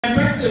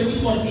birthday,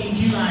 which was in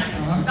July,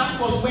 that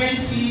was when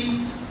he,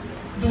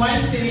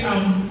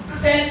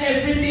 said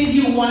everything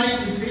he wanted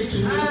to say to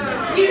me.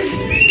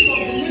 Irrespective of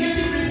the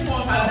negative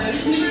response and the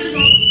negative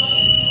response,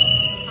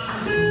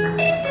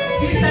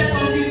 he said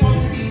something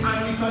positive and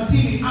we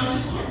continued. And to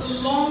cut the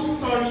long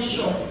story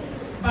short,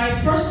 by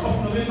 1st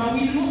of November, we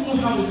did not know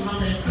how it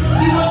happened.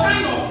 He was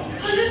kind of,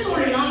 let's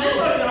sorry now. By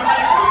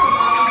 1st of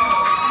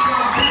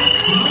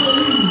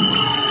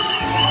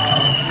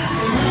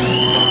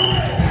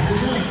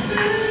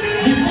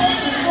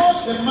Before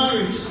the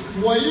marriage,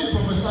 were you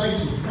prophesied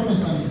to? Come and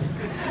stand here.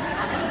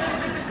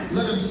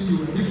 Let them see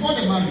you. Before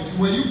the marriage,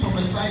 were you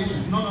prophesied to?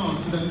 No,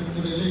 to the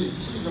lady.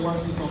 She is the one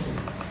still talking.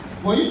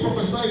 Were you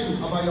prophesied to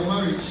about your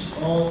marriage,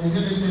 or is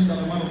it anything that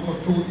the man of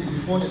God told you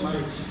before the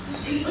marriage?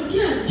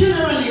 Yes,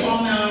 generally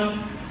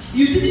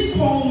you didn't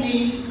call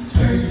me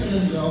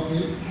personally. Yeah,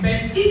 okay. But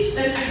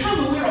I have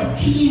a way of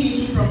keying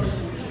into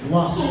prophecies.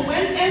 Wow. So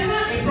whenever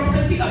a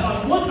prophecy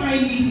about what I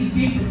need is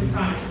being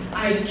prophesied,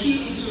 I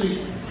key into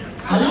it.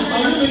 Are you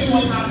listening?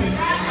 What happened?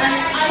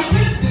 I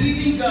kept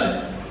believing God.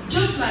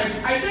 Just like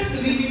I kept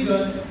believing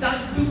God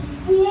that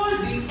before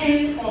the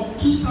end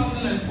of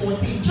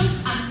 2014, just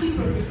as he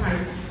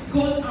prophesied,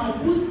 God, I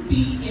would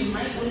be in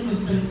my own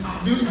husband's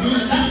house. The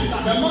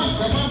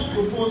man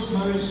proposed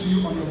marriage to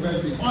you on your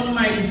birthday. On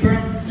my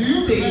birthday. Do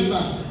you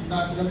remember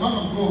that the man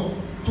of God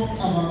talked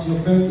about your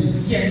birthday?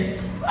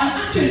 Yes. And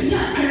actually,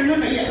 yeah, I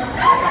remember, yes.